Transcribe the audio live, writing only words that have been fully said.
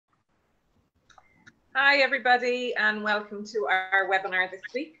Hi everybody, and welcome to our webinar this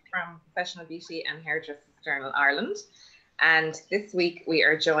week from Professional Beauty and Hairdressers Journal Ireland. And this week we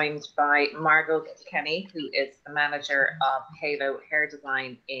are joined by Margo Kilkenny, who is the manager of Halo Hair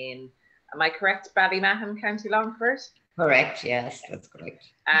Design in, am I correct, Ballymahon, County Longford? Correct, yes, that's correct.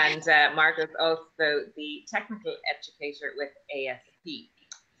 And Margo is also the technical educator with ASP.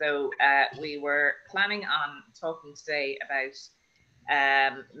 So we were planning on talking today about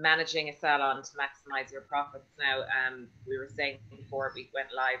managing a salon to maximize your profits. Now, we were saying before we went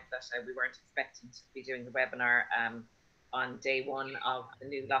live that we weren't expecting to be doing the webinar on day one of the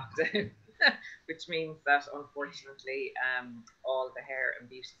new lockdown, which means that unfortunately all the hair and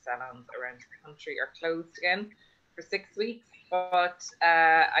beauty salons around the country are closed again for 6 weeks. But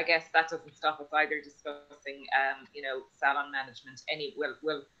I guess that doesn't stop us either discussing, salon management.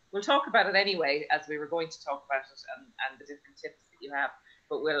 We'll talk about it anyway, as we were going to talk about it and the different tips that you have.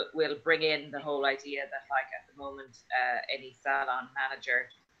 But we'll bring in the whole idea that, like, at the moment, any salon manager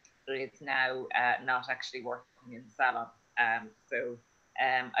is now not actually working in the salon.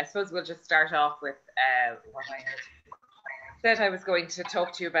 I suppose we'll just start off with what I had said I was going to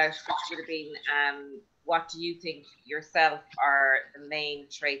talk to you about, which would have been what do you think yourself are the main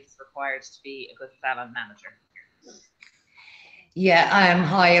traits required to be a good salon manager? Yeah,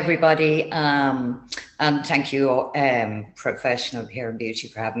 hi everybody, and thank you, Professional Hair and Beauty,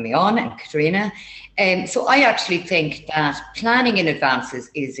 for having me on, and Katrina. So I actually think that planning in advance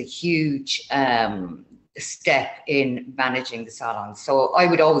is a huge step in managing the salon. So I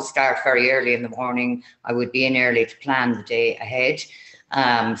would always start very early in the morning. I would be in early to plan the day ahead,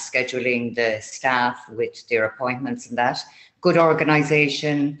 scheduling the staff with their appointments and that. Good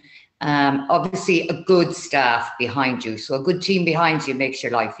organisation. Obviously a good staff behind you. So a good team behind you makes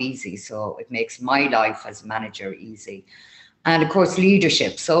your life easy. So it makes my life as a manager easy. And of course,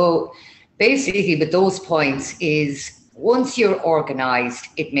 leadership. So basically with those points is once you're organized,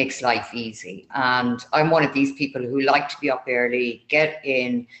 it makes life easy. And I'm one of these people who like to be up early, get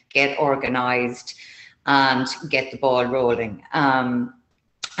in, get organized and get the ball rolling. And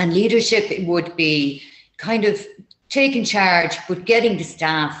leadership would be kind of taking charge, but getting the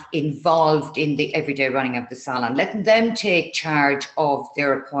staff involved in the everyday running of the salon, letting them take charge of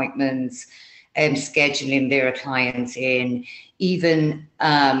their appointments, scheduling their clients in, even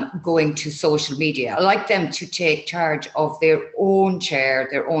going to social media. I like them to take charge of their own chair,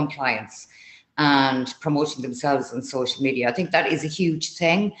 their own clients, and promoting themselves on social media. I think that is a huge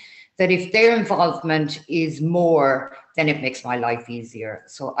thing, that if their involvement is more, then it makes my life easier.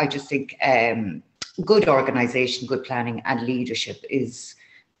 So I just think good organisation, good planning and leadership is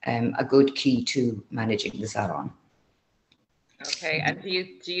a good key to managing the salon. Okay, and do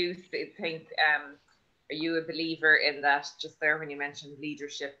you think, are you a believer in that, just there when you mentioned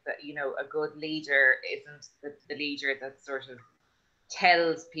leadership, that, you know, a good leader isn't the leader that sort of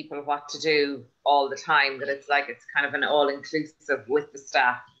tells people what to do all the time, that it's like it's kind of an all-inclusive with the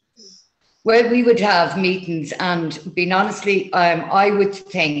staff? Well, we would have meetings, and being honestly, I would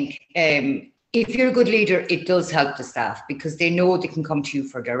think if you're a good leader, it does help the staff because they know they can come to you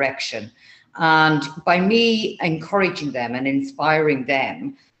for direction. And by me encouraging them and inspiring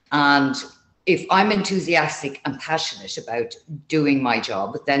them, and if I'm enthusiastic and passionate about doing my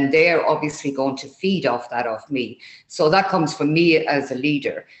job, then they're obviously going to feed off that off me. So that comes from me as a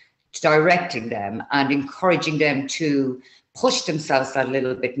leader, directing them and encouraging them to push themselves a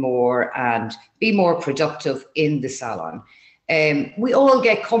little bit more and be more productive in the salon. We all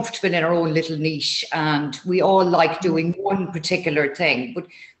get comfortable in our own little niche and we all like doing one particular thing, but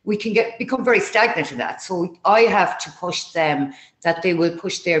we can become very stagnant in that. So I have to push them that they will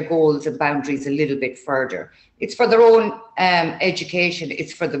push their goals and boundaries a little bit further. It's for their own education.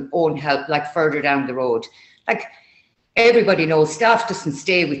 It's for their own help, like further down the road. Like everybody knows, staff doesn't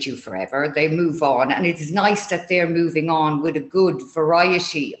stay with you forever. They move on, and it's nice that they're moving on with a good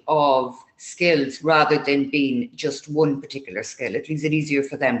variety of skills rather than being just one particular skill. It makes it easier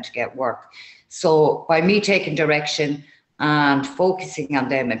for them to get work. So by me taking direction and focusing on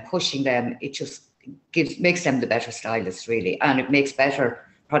them and pushing them, it just makes them the better stylist, really, and it makes better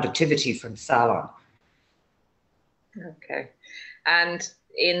productivity for the salon. Okay. And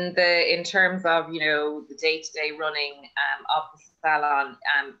in terms of, you know, the day-to-day running of the salon,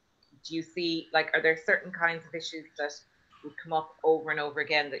 do you see, like, are there certain kinds of issues that would come up over and over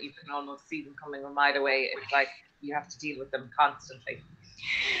again that you can almost see them coming a mile away? It's like you have to deal with them constantly.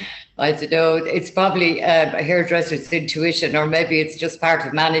 I don't know, it's probably a hairdresser's intuition, or maybe it's just part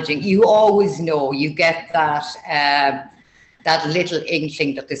of managing. You always know, you get that that little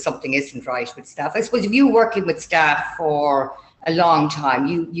inkling that there's something isn't right with staff. I suppose if you're working with staff for a long time.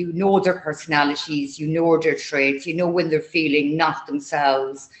 You know their personalities, you know their traits, you know when they're feeling not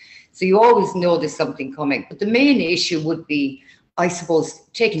themselves. So you always know there's something coming. But the main issue would be, I suppose,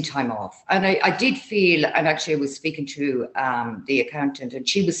 taking time off. And I did feel, and actually I was speaking to the accountant, and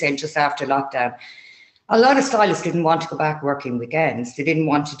she was saying just after lockdown, a lot of stylists didn't want to go back working weekends. They didn't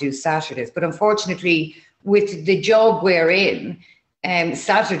want to do Saturdays. But unfortunately, with the job we're in,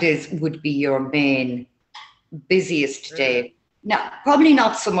 Saturdays would be your main busiest day. Now, probably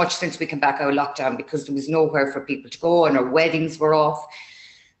not so much since we came back out of lockdown, because there was nowhere for people to go and our weddings were off.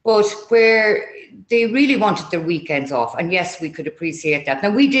 But where they really wanted their weekends off. And yes, we could appreciate that. Now,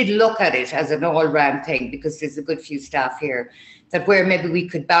 we did look at it as an all-round thing, because there's a good few staff here that where maybe we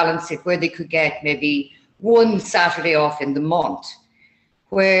could balance it, where they could get maybe one Saturday off in the month,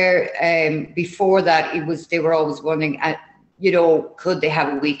 where before that they were always wondering, could they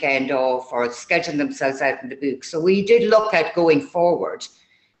have a weekend off or schedule themselves out in the book. So we did look at going forward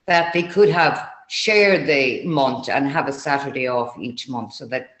that they could share the month and have a Saturday off each month, so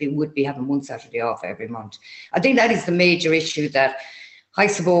that they would be having one Saturday off every month. I think that is the major issue, that I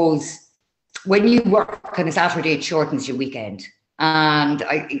suppose when you work on a Saturday, it shortens your weekend. And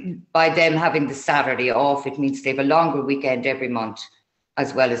by them having the Saturday off, it means they have a longer weekend every month,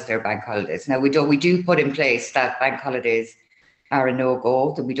 as well as their bank holidays. Now, we do put in place that bank holidays are a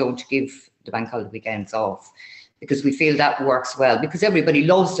no-go, that we don't give the bank holiday weekends off, because we feel that works well, because everybody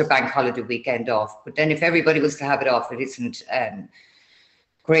loves their bank holiday weekend off. But then if everybody was to have it off, it isn't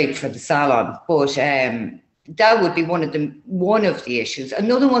great for the salon. But that would be one of the issues.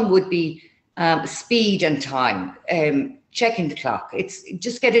 Another one would be speed and time. Checking the clock. It's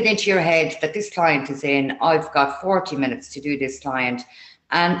just get it into your head that this client is in, I've got 40 minutes to do this client,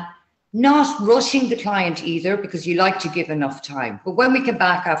 and not rushing the client either, because you like to give enough time. But when we came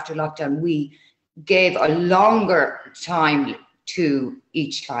back after lockdown, we gave a longer time to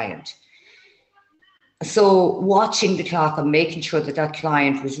each client. So watching the clock and making sure that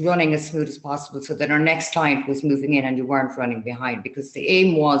client was running as smooth as possible, so that our next client was moving in and you weren't running behind, because the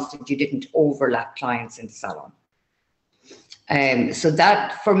aim was that you didn't overlap clients in the salon. So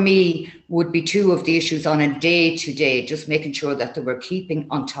that for me would be two of the issues on a day-to-day, just making sure that they were keeping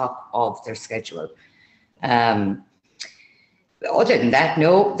on top of their schedule. Other than that,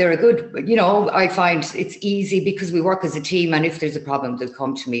 no, they're a good, I find it's easy because we work as a team, and if there's a problem, they'll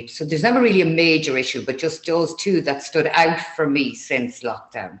come to me. So there's never really a major issue, but just those two that stood out for me since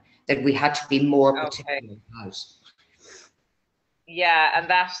lockdown, that we had to be more particular about. Yeah, and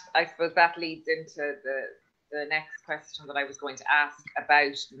that, I suppose that leads into the next question that I was going to ask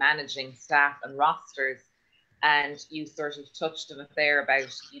about managing staff and rosters. And you sort of touched on it there about,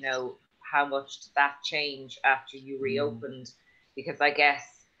 how much did that change after you reopened? Because I guess,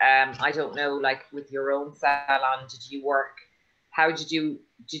 I don't know, like with your own salon, how did you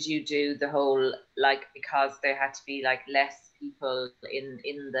do the whole, like, because there had to be like less people in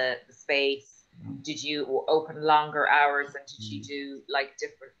the space, did you open longer hours, and did you do like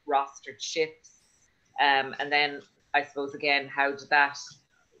different rostered shifts? And then I suppose again, how did that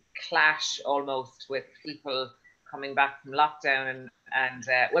clash almost with people coming back from lockdown? And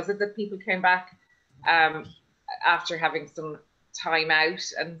was it that people came back after having some time out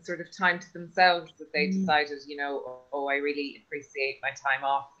and sort of time to themselves, that they decided, I really appreciate my time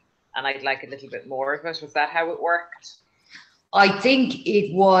off and I'd like a little bit more of it? Was that how it worked? I think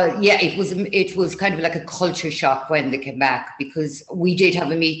it was kind of like a culture shock when they came back, because we did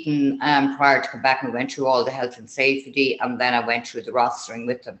have a meeting prior to come back, and we went through all the health and safety, and then I went through the rostering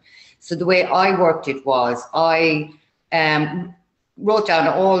with them. So the way I worked it was I wrote down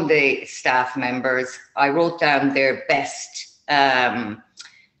all the staff members. I wrote down their best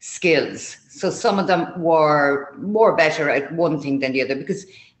skills. So some of them were better at one thing than the other, because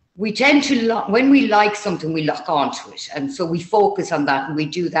we tend to, when we like something, we lock onto it. And so we focus on that, and we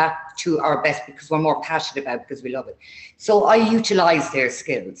do that to our best because we're more passionate about it, because we love it. So I utilize their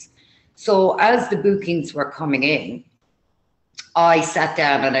skills. So as the bookings were coming in, I sat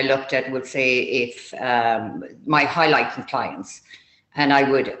down and I looked at, would say, if my highlighting clients, and I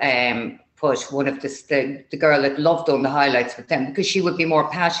would put one of the girl that loved doing the highlights with them, because she would be more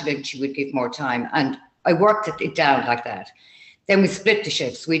passionate and she would give more time. And I worked it down like that. Then we split the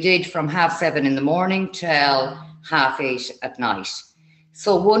shifts. We did from 7:30 in the morning till 8:30 at night.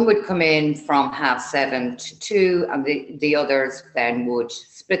 So one would come in from 7:30 to 2, and the others then would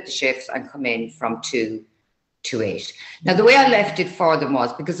split the shifts and come in from 2 to 8. Now, the way I left it for them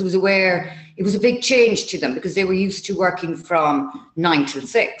was because it was a big change to them, because they were used to working from 9 till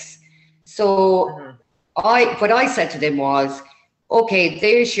 6. So what I said to them was, okay,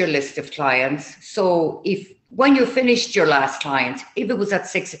 there's your list of clients. So if when you finished your last client, if it was at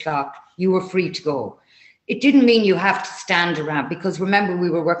 6 o'clock, you were free to go. It didn't mean you have to stand around, because remember, we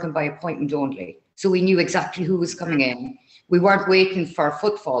were working by appointment only. So we knew exactly who was coming in. We weren't waiting for a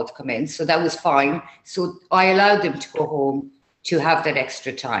footfall to come in, so that was fine. So I allowed them to go home to have that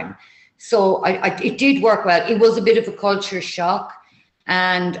extra time. So it did work well. It was a bit of a culture shock.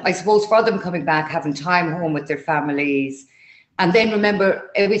 And I suppose for them coming back, having time home with their families. And then remember,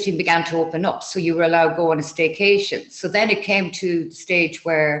 everything began to open up. So you were allowed to go on a staycation. So then it came to the stage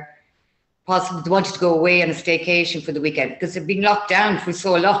where possibly they wanted to go away on a staycation for the weekend, because they've been locked down for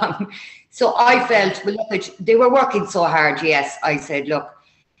so long. So I felt, well, look, they were working so hard. Yes, I said, look,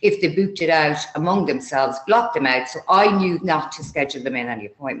 if they booked it out among themselves, blocked them out. So I knew not to schedule them in any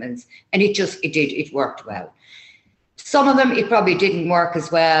appointments. And it worked well. Some of them, it probably didn't work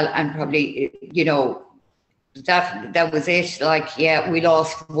as well. And probably, you know, that was it. Like, yeah, we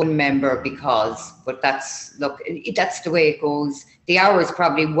lost one member but that's the way it goes. The hours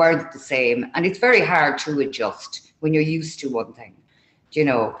probably weren't the same. And it's very hard to adjust when you're used to one thing, you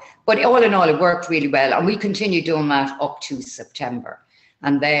know. But all in all, it worked really well. And we continued doing that up to September.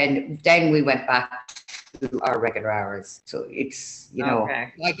 And then we went back to our regular hours. So it's, you know,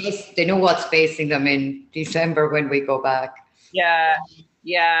 I guess they know what's facing them in December when we go back.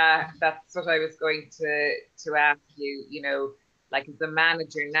 Yeah, that's what I was going to ask you. You know, like as a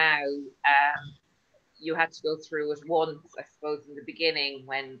manager now, you had to go through it once, I suppose, in the beginning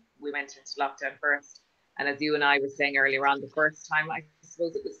when we went into lockdown first. And as you and I were saying earlier on, the first time, I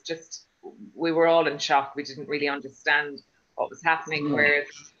suppose it was just, we were all in shock. We didn't really understand what was happening, whereas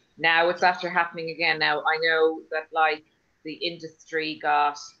now it's after happening again. Now, I know that like the industry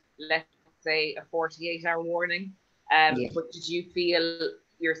got, let's say, a 48-hour warning. But did you feel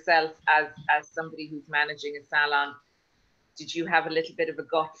yourself as somebody who's managing a salon, did you have a little bit of a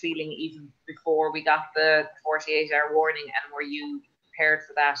gut feeling even before we got the 48-hour warning, and were you prepared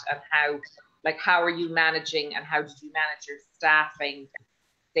for that? And how are you managing, and how did you manage your staffing,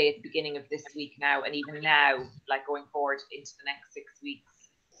 say at the beginning of this week now, and even now, like going forward into the next 6 weeks?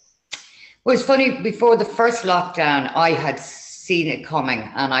 Well, it's funny, before the first lockdown, I had seen it coming,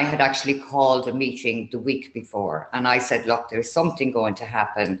 and I had actually called a meeting the week before, and I said, look, there's something going to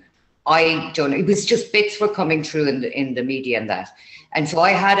happen. I don't know, it was just bits were coming through in the media and that. And so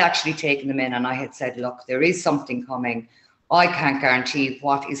I had actually taken them in, and I had said, look, there is something coming. I can't guarantee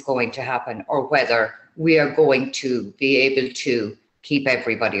what is going to happen or whether we are going to be able to keep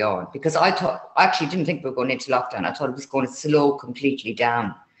everybody on, because I actually didn't think we were going into lockdown. I thought it was going to slow completely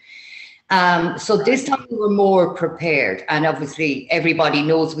down. So this time we were more prepared, and obviously everybody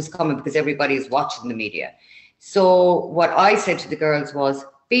knows what's coming because everybody is watching the media. So what I said to the girls was,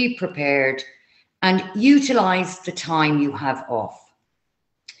 be prepared and utilize the time you have off.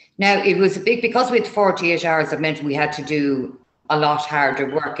 Now, it was because we had 48 hours, it meant we had to do a lot harder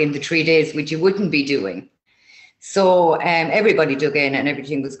work in the 3 days, which you wouldn't be doing. So everybody dug in and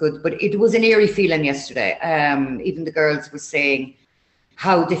everything was good, but it was an eerie feeling yesterday. Even the girls were saying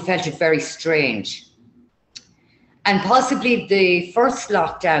how they felt it very strange. And possibly the first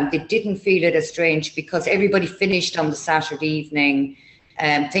lockdown, they didn't feel it as strange because everybody finished on the Saturday evening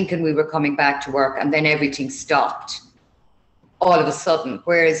thinking we were coming back to work, and then everything stopped all of a sudden.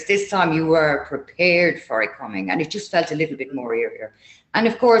 Whereas this time you were prepared for it coming, and it just felt a little bit more eerier. And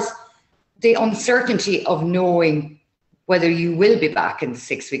of course, the uncertainty of knowing whether you will be back in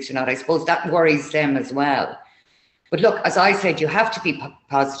 6 weeks or not, I suppose that worries them as well. But look, as I said, you have to be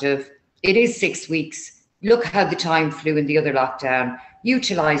positive. It is 6 weeks. Look how the time flew in the other lockdown.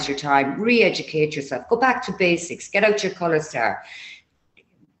 Utilize your time, re-educate yourself, go back to basics, get out your colour star.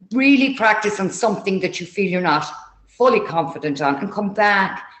 Really practice on something that you feel you're not fully confident on, and come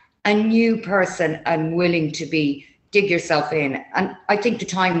back a new person and willing to dig yourself in. And I think the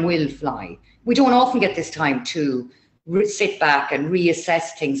time will fly. We don't often get this time to sit back and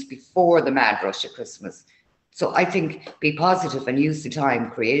reassess things before the mad rush of Christmas. So I think be positive and use the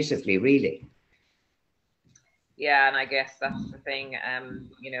time creatively, really. Yeah, and I guess that's the thing.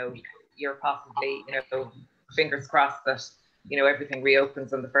 You know, you're possibly, you know, fingers crossed that, you know, everything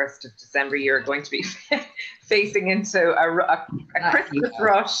reopens on the 1st of December. You're going to be facing into a Christmas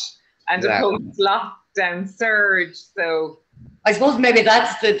rush and a post-lockdown surge. So I suppose maybe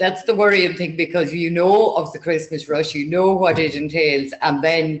that's the worrying thing, because you know of the Christmas rush, you know what it entails, and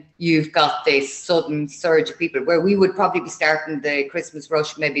then you've got this sudden surge of people, where we would probably be starting the Christmas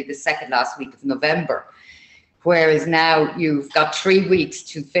rush maybe the second last week of November, whereas now you've got 3 weeks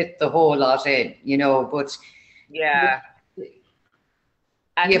to fit the whole lot in, you know. But yeah.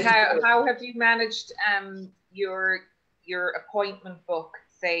 And how have you managed your appointment book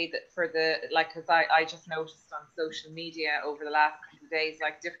say that for the, like, because I just noticed on social media over the last couple of days,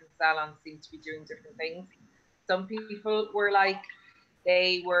 like different salons seem to be doing different things. Some people were like,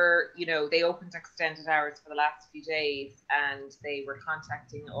 they were, you know, they opened extended hours for the last few days, and they were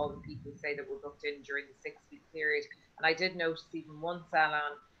contacting all the people, say, that were booked in during the 6-week period. And I did notice even one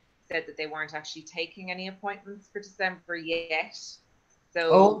salon said that they weren't actually taking any appointments for December yet.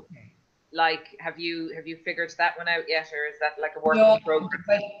 So, like, have you figured that one out yet, or is that like a work in progress?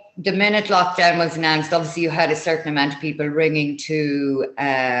 But the minute lockdown was announced, obviously you had a certain amount of people ringing to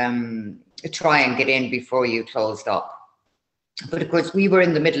try and get in before you closed up. But of course, we were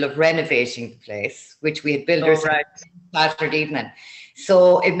in the middle of renovating the place, which we had builders Saturday evening.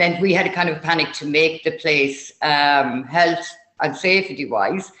 So it meant we had a kind of panic to make the place health and safety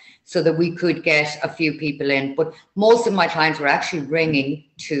wise, so that we could get a few people in. But most of my clients were actually ringing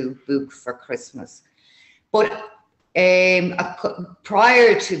to book for Christmas. But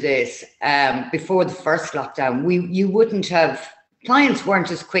prior to this, before the first lockdown, you wouldn't have, clients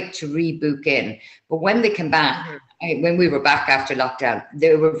weren't as quick to rebook in. But when they came back, when we were back after lockdown,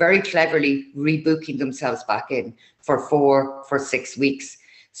 they were very cleverly rebooking themselves back in for 6 weeks.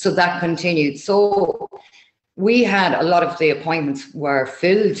 So that continued. So we had a lot of the appointments were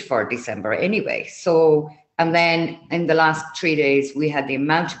filled for December anyway. So, and then in the last 3 days, we had the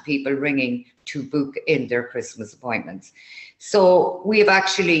amount of people ringing to book in their Christmas appointments. So we have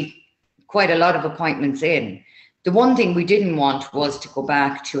actually quite a lot of appointments in. The one thing we didn't want was to go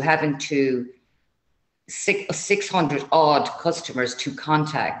back to having to 600 odd customers to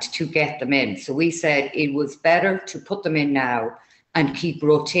contact to get them in. So we said it was better to put them in now and keep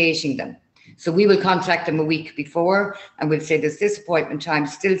rotating them. So we will contact them a week before and we'll say, does this appointment time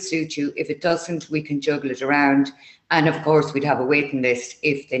still suit you? If it doesn't, we can juggle it around. And of course, we'd have a waiting list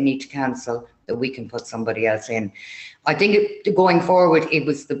if they need to cancel, that we can put somebody else in. I think going forward, it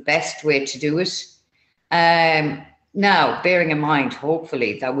was the best way to do it. Now, bearing in mind,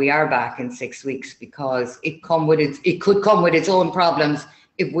 hopefully, that we are back in 6 weeks, because it could come with its own problems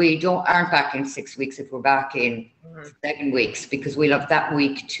if we aren't back in 6 weeks, if we're back in 7 weeks, because we'll have that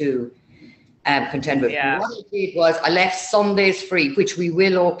week to contend with. Yeah. What I did was I left Sundays free, which we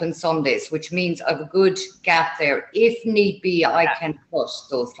will open Sundays, which means I have a good gap there. If need be, I can push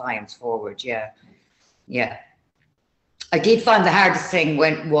those clients forward. Yeah. I did find the hardest thing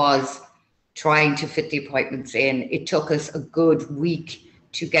was trying to fit the appointments in. It took us a good week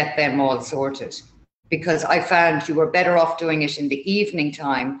to get them all sorted, because I found you were better off doing it in the evening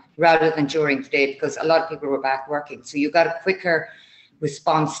time rather than during the day, because a lot of people were back working. So you got a quicker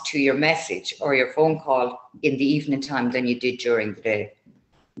response to your message or your phone call in the evening time than you did during the day.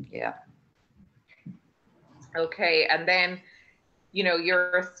 Yeah. Okay, and then, you know,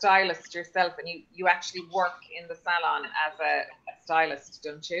 you're a stylist yourself, and you actually work in the salon as a stylist,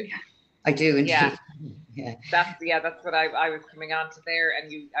 don't you? I do indeed. Yeah. That's what I was coming on to there,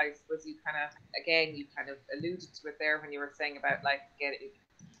 and I suppose you kind of alluded to it there when you were saying about like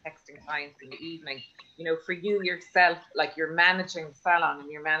texting clients in the evening. You know, for you yourself, like, you're managing the salon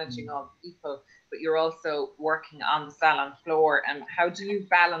and you're managing all the people, but you're also working on the salon floor. And how do you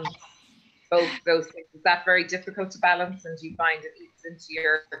balance both those things? Is that very difficult to balance, and do you find it eats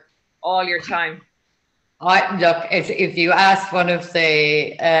into all your time? Look, if you ask one of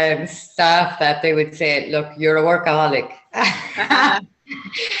the staff that, they would say, look, you're a workaholic.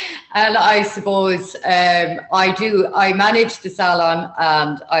 And I suppose I manage the salon,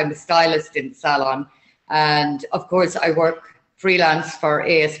 and I'm a stylist in the salon. And of course, I work freelance for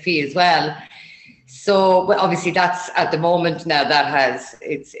ASP as well. So, but obviously that's at the moment now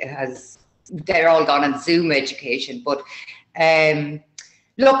they're all gone on Zoom education. But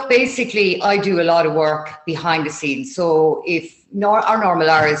look, basically, I do a lot of work behind the scenes. So our normal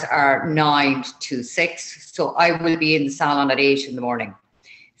hours are 9 to 6, so I will be in the salon at 8 in the morning.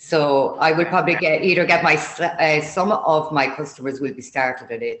 So I will probably get my some of my customers will be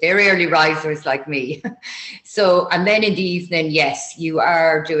started at 8. They're early risers like me. So, and then in the evening, yes, you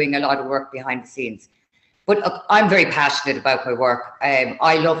are doing a lot of work behind the scenes. But I'm very passionate about my work.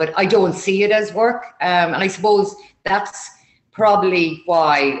 I love it. I don't see it as work, and I suppose that's probably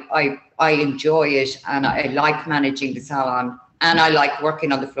why I enjoy it, and I like managing the salon, and I like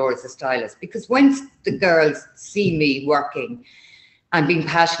working on the floor as a stylist, because once the girls see me working and being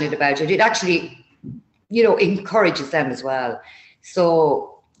passionate about it, it actually, you know, encourages them as well.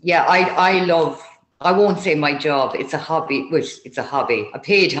 So yeah, I won't say my job, it's a hobby, a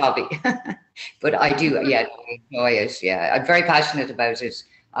paid hobby, but I do, I enjoy it. Yeah, I'm very passionate about it.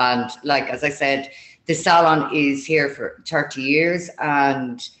 And like, as I said, the salon is here for 30 years,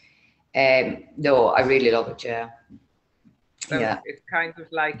 and no, I really love it. Yeah. So Yeah. it's kind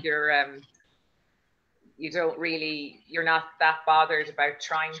of like you're not that bothered about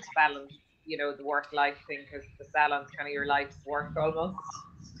trying to balance, the work-life thing, because the salon's kind of your life's work almost.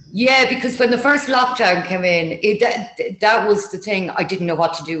 Yeah, because when the first lockdown came in, that was the thing. I didn't know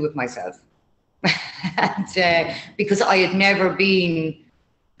what to do with myself. And because I'd never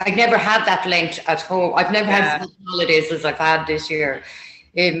had that length at home. I've never had as much holidays as I've had this year.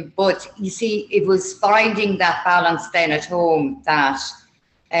 But you see, it was finding that balance then at home that,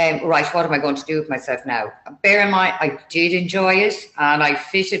 right, what am I going to do with myself now? Bear in mind, I did enjoy it and I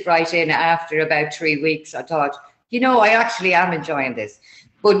fitted right in after about 3 weeks. I thought, I actually am enjoying this.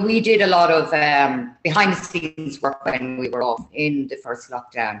 But we did a lot of behind the scenes work when we were off in the first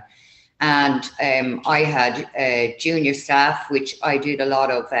lockdown. And I had junior staff, which I did a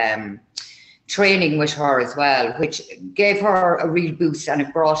lot of training with her as well, which gave her a real boost, and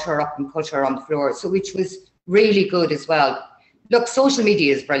it brought her up and put her on the floor. So which was really good as well. Look, social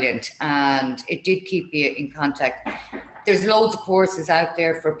media is brilliant and it did keep you in contact. There's loads of courses out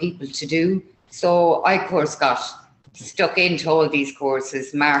there for people to do. So I, of course, got stuck into all these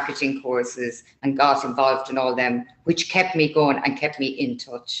courses, marketing courses, and got involved in all them, which kept me going and kept me in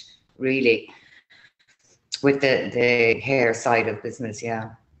touch, really, with the hair side of business.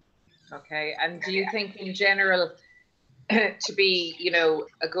 Yeah. Okay. And do you think in general, to be,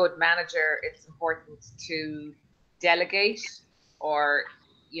 a good manager, it's important to delegate, or,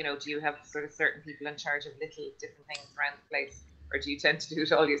 do you have sort of certain people in charge of little different things around the place, or do you tend to do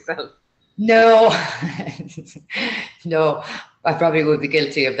it all yourself? No, no, I probably would be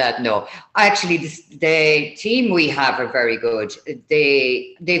guilty of that. No, actually, the team we have are very good.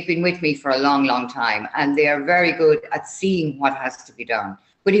 They've been with me for a long, long time, and they are very good at seeing what has to be done.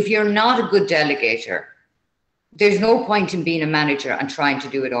 But if you're not a good delegator, there's no point in being a manager and trying to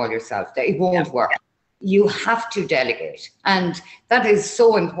do it all yourself. It won't work. You have to delegate, and that is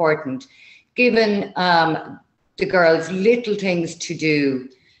so important. Given the girls little things to do,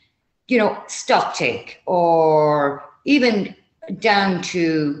 stock take, or even down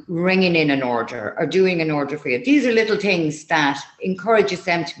to ringing in an order or doing an order for you. These are little things that encourages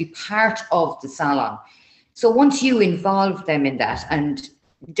them to be part of the salon. So once you involve them in that and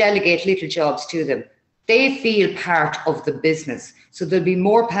delegate little jobs to them, they feel part of the business. So they'll be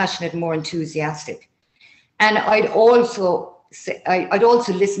more passionate, more enthusiastic. And I'd also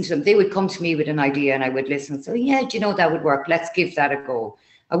listen to them. They would come to me with an idea and I would listen and say, yeah, that would work. Let's give that a go.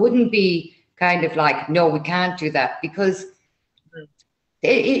 I wouldn't be kind of like, no, we can't do that, because,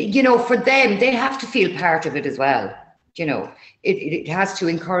 for them, they have to feel part of it as well. It has to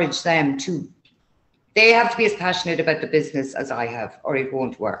encourage them to, they have to be as passionate about the business as I have, or it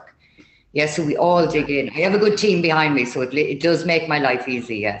won't work. Yeah, so we all dig in. I have a good team behind me, so it does make my life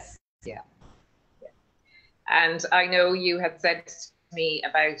easy, yes. Yeah. And I know you had said to me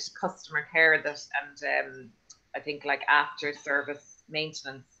about customer care and I think like after service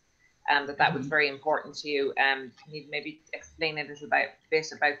maintenance, that was very important to you. Can you maybe explain a little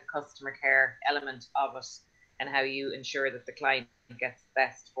bit about the customer care element of it and how you ensure that the client gets the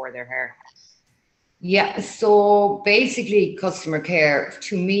best for their hair? Yeah, so basically customer care,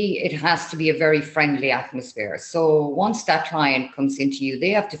 to me, it has to be a very friendly atmosphere. So once that client comes into you, they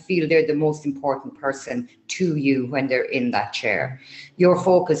have to feel they're the most important person to you when they're in that chair. Your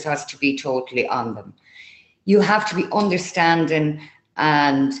focus has to be totally on them. You have to be understanding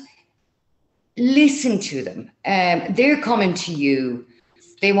and listen to them. They're coming to you.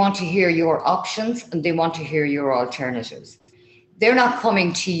 They want to hear your options and they want to hear your alternatives. They're not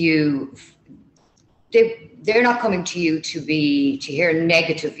coming to you. They're not coming to you to hear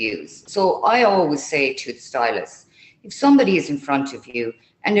negative views. So I always say to the stylist, if somebody is in front of you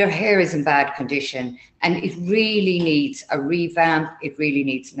and their hair is in bad condition and it really needs a revamp, it really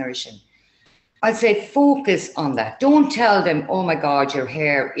needs nourishing, I'd say focus on that. Don't tell them, oh my God, your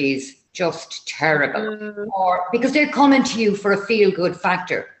hair is just terrible. Or because they're coming to you for a feel-good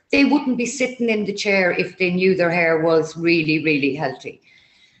factor. They wouldn't be sitting in the chair if they knew their hair was really, really healthy.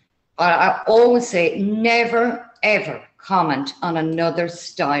 I always say, never, ever comment on another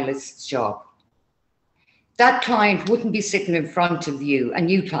stylist's job. That client wouldn't be sitting in front of you, and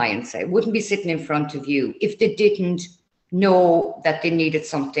you clients say, wouldn't be sitting in front of you if they didn't know that they needed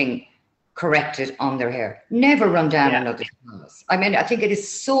something corrected on their hair. Never run down another stylist. I mean, I think it is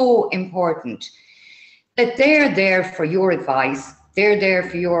so important that they're there for your advice, they're there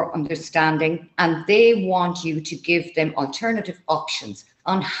for your understanding, and they want you to give them alternative options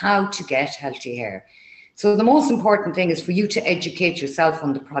on how to get healthy hair. So the most important thing is for you to educate yourself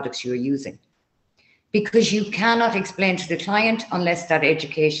on the products you're using, because you cannot explain to the client unless that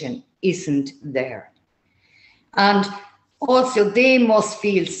education isn't there. And Also, they must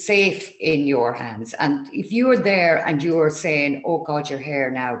feel safe in your hands. And if you're there and you're saying, oh God, your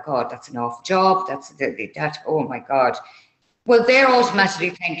hair now, God, that's an off job, that, oh my God. Well, they're automatically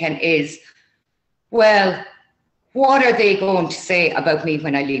thinking is, well, what are they going to say about me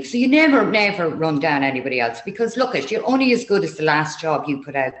when I leave? So you never run down anybody else, because look, you're only as good as the last job you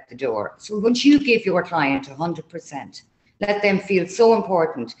put out the door. So once you give your client 100%, let them feel so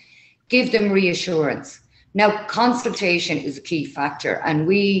important, give them reassurance. Now, consultation is a key factor, and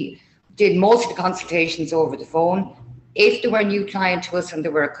we did most of the consultations over the phone. If there were a new client to us and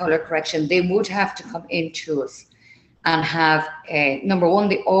there were a colour correction, they would have to come into us and have, number one,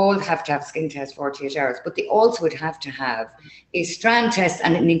 they all have to have skin test 48 hours, but they also would have to have a strand test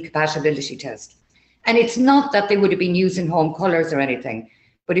and an incompatibility test. And it's not that they would have been using home colours or anything,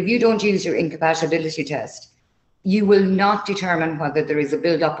 but if you don't use your incompatibility test, you will not determine whether there is a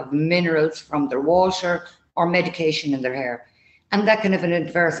build-up of minerals from their water or medication in their hair. And that can have an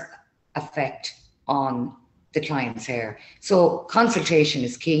adverse effect on the client's hair. So consultation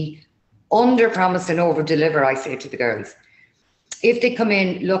is key. Under promise and over deliver, I say to the girls. If they come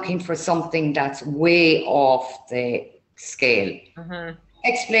in looking for something that's way off the scale,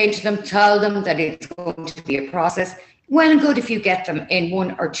 explain to them, tell them that it's going to be a process. Well and good if you get them in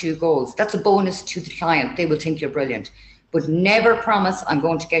 1 or 2 goes. That's a bonus to the client. They will think you're brilliant. But never promise I'm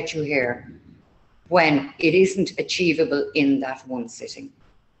going to get you here when it isn't achievable in that one sitting.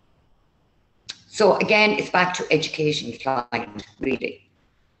 So again, it's back to education the client, really.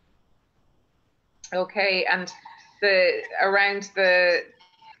 Okay, and around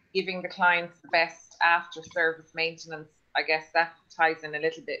giving the clients the best after service maintenance, I guess that ties in a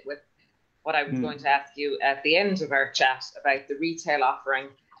little bit with what I was going to ask you at the end of our chat about the retail offering,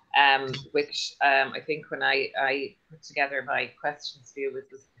 which I think when I put together my questions for you, it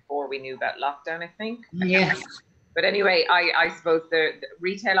was before we knew about lockdown, I think. Yes. But anyway, I suppose the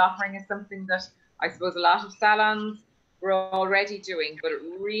retail offering is something that I suppose a lot of salons were already doing, but it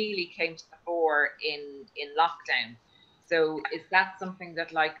really came to the fore in lockdown. So is that something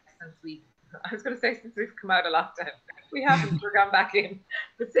that, like, since we've come out of lockdown, we haven't, we're gone back in,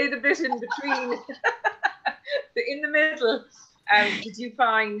 but say the bit in between, in the middle, did you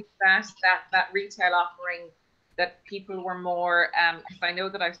find that retail offering, that people were more, because I know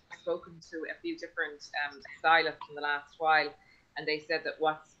that I've spoken to a few different stylists in the last while, and they said that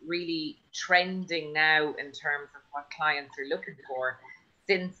what's really trending now in terms of what clients are looking for,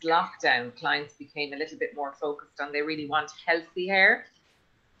 since lockdown, clients became a little bit more focused on, they really want healthy hair.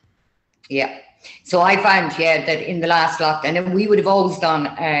 Yeah. So I found, that in the last lockdown, and we would have always done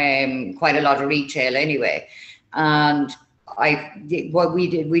quite a lot of retail anyway. And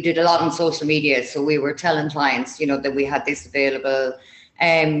we did a lot on social media. So we were telling clients, that we had this available,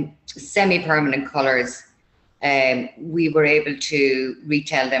 semi-permanent colours. We were able to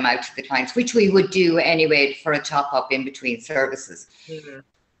retail them out to the clients, which we would do anyway for a top up in between services.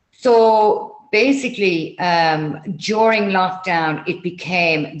 So basically, during lockdown, it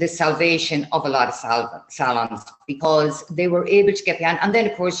became the salvation of a lot of salons, because they were able to get behind. And then,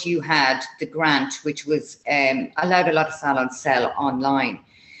 of course, you had the grant, which was allowed a lot of salons sell online.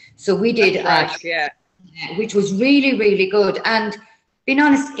 So we did, which was really, really good. And being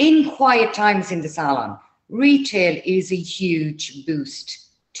honest, in quiet times in the salon, retail is a huge boost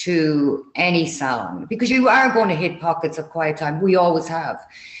to any salon, because you are going to hit pockets of quiet time. We always have.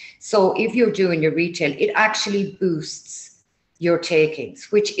 So if you're doing your retail, it actually boosts your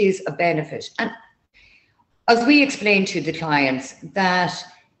takings, which is a benefit. And as we explain to the clients, that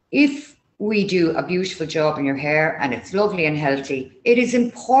if we do a beautiful job in your hair and it's lovely and healthy, it is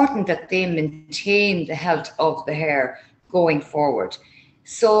important that they maintain the health of the hair going forward.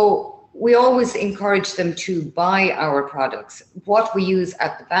 So we always encourage them to buy our products. What we use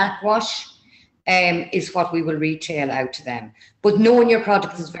at the backwash is what we will retail out to them. But knowing your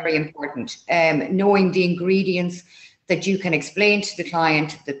product is very important. Knowing the ingredients, that you can explain to the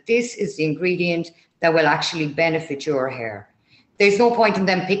client that this is the ingredient that will actually benefit your hair. There's no point in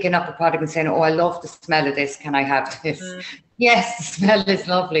them picking up a product and saying, oh, I love the smell of this, can I have this? Yes, the smell is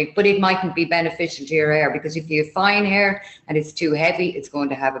lovely, but it mightn't be beneficial to your hair, because if you have fine hair and it's too heavy, it's going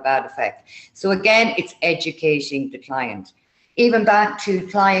to have a bad effect. So again, it's educating the client. Even back to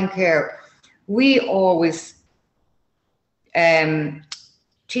client care, we always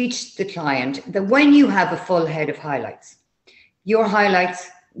teach the client that when you have a full head of highlights, your highlights,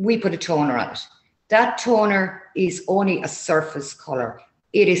 we put a toner on it. That toner is only a surface color.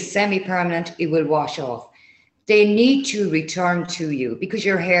 It is semi-permanent, it will wash off. They need to return to you, because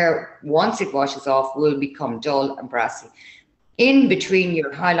your hair, once it washes off, will become dull and brassy. In between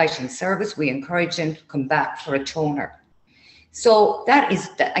your highlighting service, we encourage them to come back for a toner. So that is,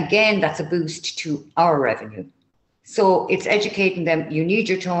 again, that's a boost to our revenue. So it's educating them, you need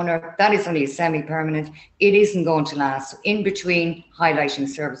your toner, that is only a semi-permanent, it isn't going to last. So in between highlighting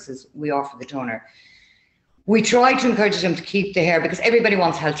services, we offer the toner. We try to encourage them to keep the hair because everybody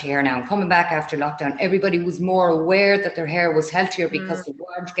wants healthy hair now. And coming back after lockdown, everybody was more aware that their hair was healthier because they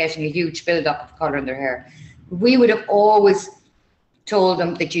weren't getting a huge build-up of colour in their hair. We would have always told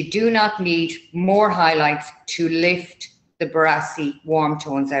them that you do not need more highlights to lift the brassy, warm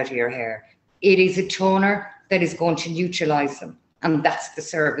tones out of your hair. It is a toner that is going to neutralise them, and that's the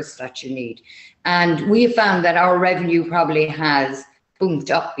service that you need. And we have found that our revenue probably has boomed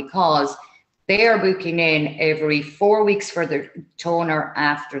up because they are booking in every 4 weeks for their toner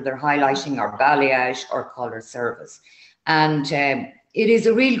after their highlighting or balayage or colour service. And it is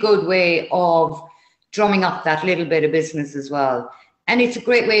a real good way of drumming up that little bit of business as well. And it's a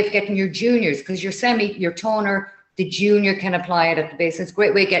great way of getting your juniors, because your toner, the junior can apply it at the base. It's a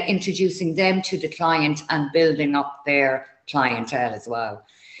great way of introducing them to the client and building up their clientele as well.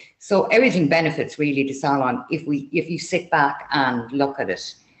 So everything benefits really the salon if you sit back and look at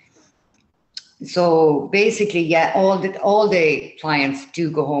it. So basically, yeah, all the clients do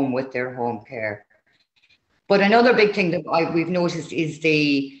go home with their home care. But another big thing that we've noticed is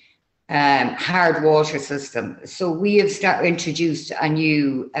the hard water system. So we have introduced a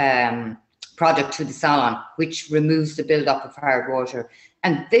new product to the salon, which removes the buildup of hard water.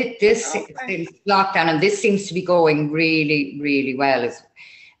 And this lockdown, and this seems to be going really, really well.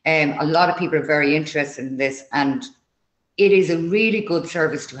 A lot of people are very interested in this, and it is a really good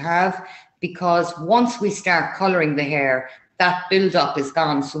service to have, because once we start colouring the hair, that build-up is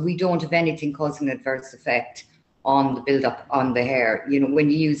gone, so we don't have anything causing adverse effect on the build-up on the hair. You know, when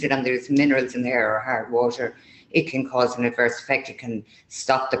you use it and there's minerals in the hair or hard water, it can cause an adverse effect. It can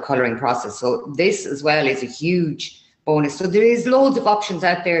stop the colouring process. So this as well is a huge bonus. So there is loads of options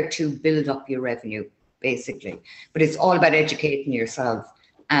out there to build up your revenue, basically. But it's all about educating yourself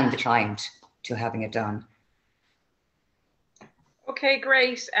and the client to having it done. Okay,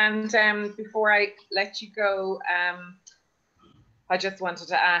 great. And before I let you go, I just wanted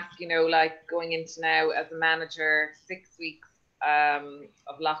to ask, you know, like going into now as a manager, 6 weeks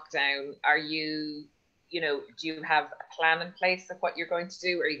of lockdown, are you, you know, do you have a plan in place of what you're going to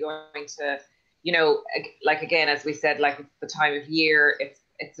do? Are you going to, you know, like again, as we said, like the time of year,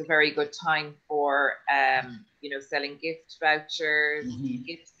 it's a very good time for, you know, selling gift vouchers,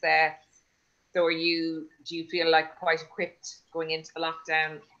 gift sets. So do you feel like quite equipped going into the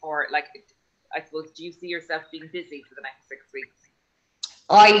lockdown, or like, I suppose, do you see yourself being busy for the next 6 weeks?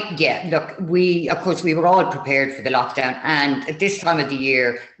 Yeah, look, of course, we were all prepared for the lockdown, and at this time of the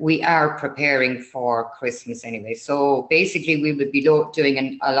year, we are preparing for Christmas anyway. So basically, we would be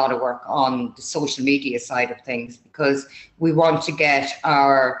doing a lot of work on the social media side of things, because we want to get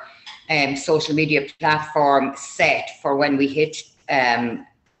our social media platform set for when we hit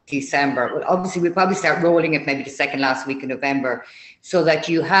December. Well, obviously, we'll probably start rolling it maybe the second last week in November, so that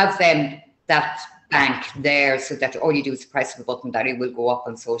you have that bank there, so that all you do is press the button that it will go up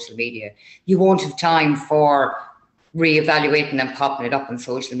on social media. You won't have time for reevaluating and popping it up on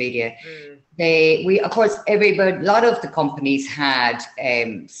social media. Of course, a lot of the companies had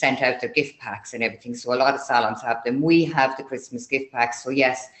sent out their gift packs and everything, so a lot of salons have them. We have the Christmas gift packs, so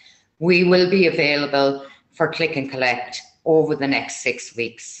yes, we will be available for click and collect over the next 6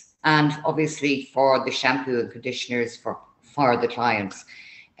 weeks, and obviously for the shampoo and conditioners for the clients.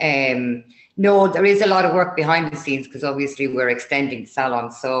 No, there is a lot of work behind the scenes, because obviously we're extending the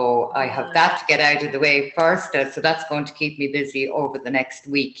salon, so I have that to get out of the way first. So that's going to keep me busy over the next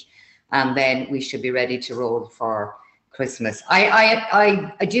week, and then we should be ready to roll for Christmas.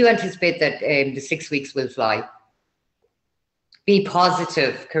 I do anticipate that the 6 weeks will fly. Be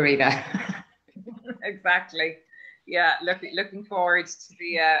positive, Karina. Exactly. Yeah, looking forward to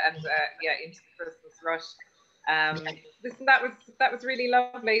the into the Christmas rush. Listen, that was really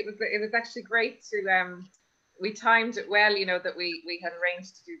lovely. It was actually great to we timed it well, you know, that we had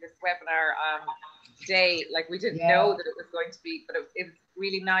arranged to do this webinar today. Like, we didn't know that it was going to be, but it was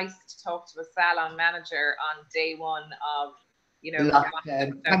really nice to talk to a salon manager on day one of, you know,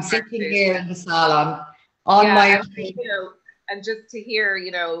 I'm sitting here in the salon on my own. You know, and just to hear,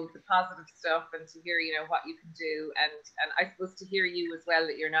 you know, the positive stuff, and to hear, you know, what you can do, and I suppose to hear you as well,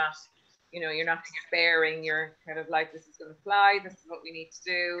 that you're not, you know, you're not despairing. You're kind of like, this is going to fly. This is what we need to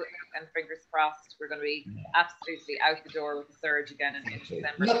do, and fingers crossed, we're going to be absolutely out the door with the surge again in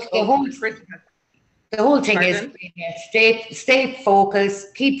December. Look, the whole thing is stay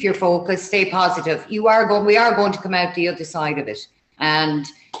focused, keep your focus, stay positive. We are going to come out the other side of it, and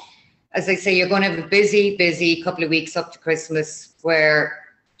as I say, you're going to have a busy couple of weeks up to Christmas where,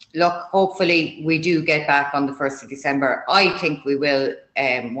 look, hopefully we do get back on the 1st of December. I think we will,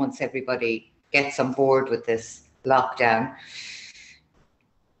 once everybody gets on board with this lockdown.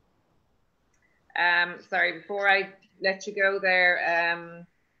 Sorry, before I let you go there,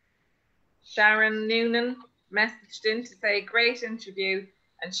 Sharon Noonan messaged in to say, great interview,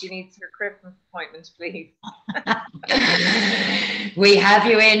 and she needs her Christmas appointment, please. We have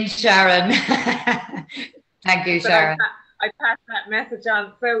you in, Sharon. Thank you, Sharon. I passed that message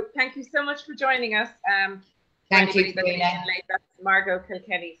on. So thank you so much for joining us. Thank you, that's Margo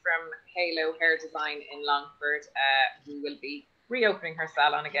Kilkenny from Halo Hair Design in Longford, who will be reopening her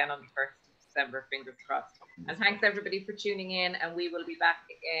salon again on the 1st of December, fingers crossed. And thanks everybody for tuning in, and we will be back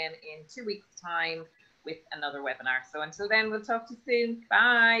again in 2 weeks' time with another webinar. So until then, we'll talk to you soon.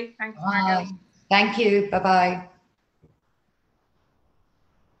 Bye. Thanks, Margo. Thank you. Bye-bye.